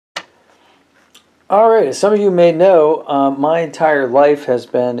All right, as some of you may know, my entire life has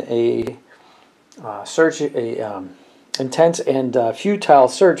been a intense and futile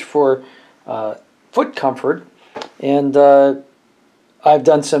search for foot comfort, and I've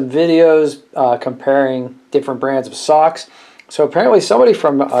done some videos comparing different brands of socks. So apparently somebody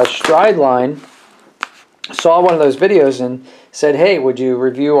from Strideline saw one of those videos and said, hey, would you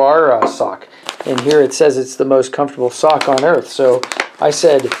review our sock? And here it says it's the most comfortable sock on earth. So I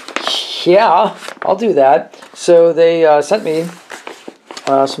said, yeah, I'll do that. So they sent me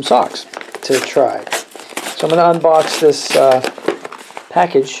some socks to try. So I'm going to unbox this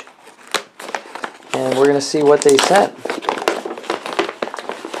package, and we're going to see what they sent.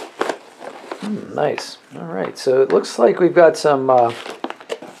 Nice. All right, so it looks like we've got some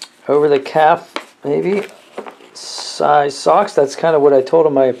over-the-calf, maybe, size socks. That's kind of what I told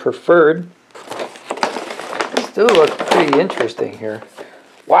them I preferred. These do look pretty interesting here.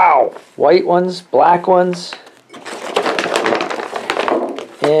 Wow, white ones, black ones,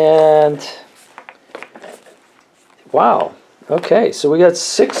 and wow. Okay, so we got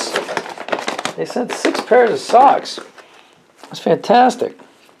six. They sent 6 pairs of socks. That's fantastic.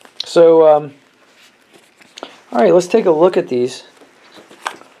 So, all right, let's take a look at these.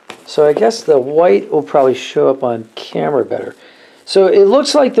 So I guess the white will probably show up on camera better. So it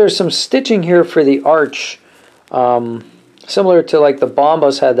looks like there's some stitching here for the arch. Similar to like the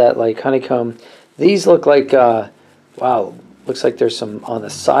Bombas had that like honeycomb. These look like, wow, looks like there's some on the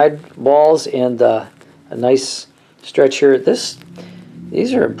side walls and a nice stretch here.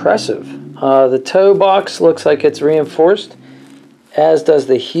 These are impressive. The toe box looks like it's reinforced, as does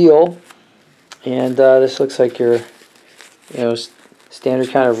the heel. And this looks like your, standard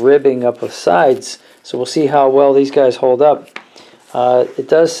kind of ribbing up the sides. So we'll see how well these guys hold up. It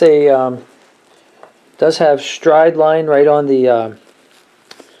does say, does have Strideline right on the,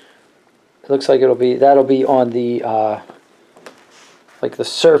 it looks like that'll be on the, like the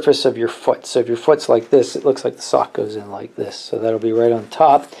surface of your foot. So if your foot's like this, it looks like the sock goes in like this. So that'll be right on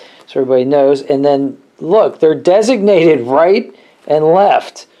top, so everybody knows. And then look, they're designated right and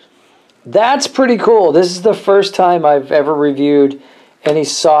left. That's pretty cool. This is the first time I've ever reviewed any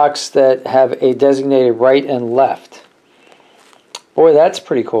socks that have a designated right and left. Boy, that's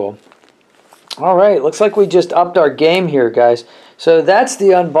pretty cool. All right, looks like we just upped our game here, guys. So that's the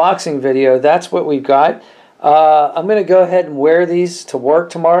unboxing video. That's what we've got. I'm going to go ahead and wear these to work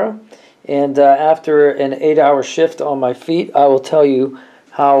tomorrow. And after an 8-hour shift on my feet, I will tell you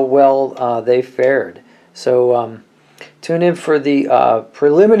how well they fared. So tune in for the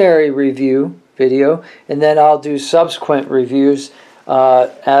preliminary review video, and then I'll do subsequent reviews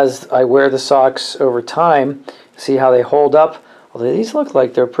as I wear the socks over time, see how they hold up. Although these look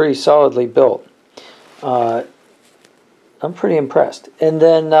like they're pretty solidly built. I'm pretty impressed. And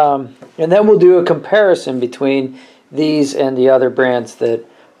then we'll do a comparison between these and the other brands that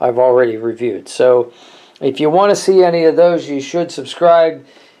I've already reviewed. So if you want to see any of those, you should subscribe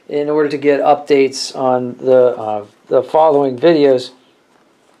in order to get updates on the following videos.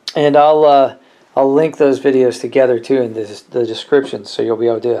 And I'll link those videos together too in the description, so you'll be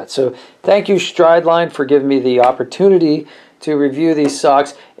able to do that. So thank you, Strideline, for giving me the opportunity to review these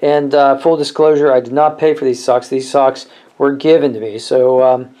socks. And full disclosure, I did not pay for these socks. These socks were given to me.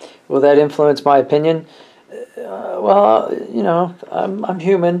 So will that influence my opinion? Well, I'm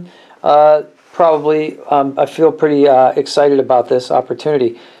human. Probably I feel pretty excited about this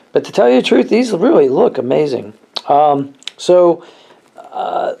opportunity. But to tell you the truth, these really look amazing. So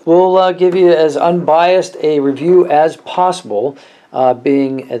we'll give you as unbiased a review as possible,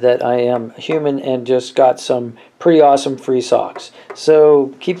 being that I am human and just got some pretty awesome free socks.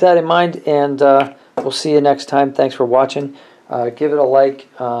 So keep that in mind, and we'll see you next time. Thanks for watching. Give it a like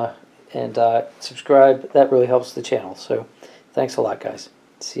and subscribe. That really helps the channel. So thanks a lot, guys.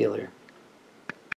 See you later.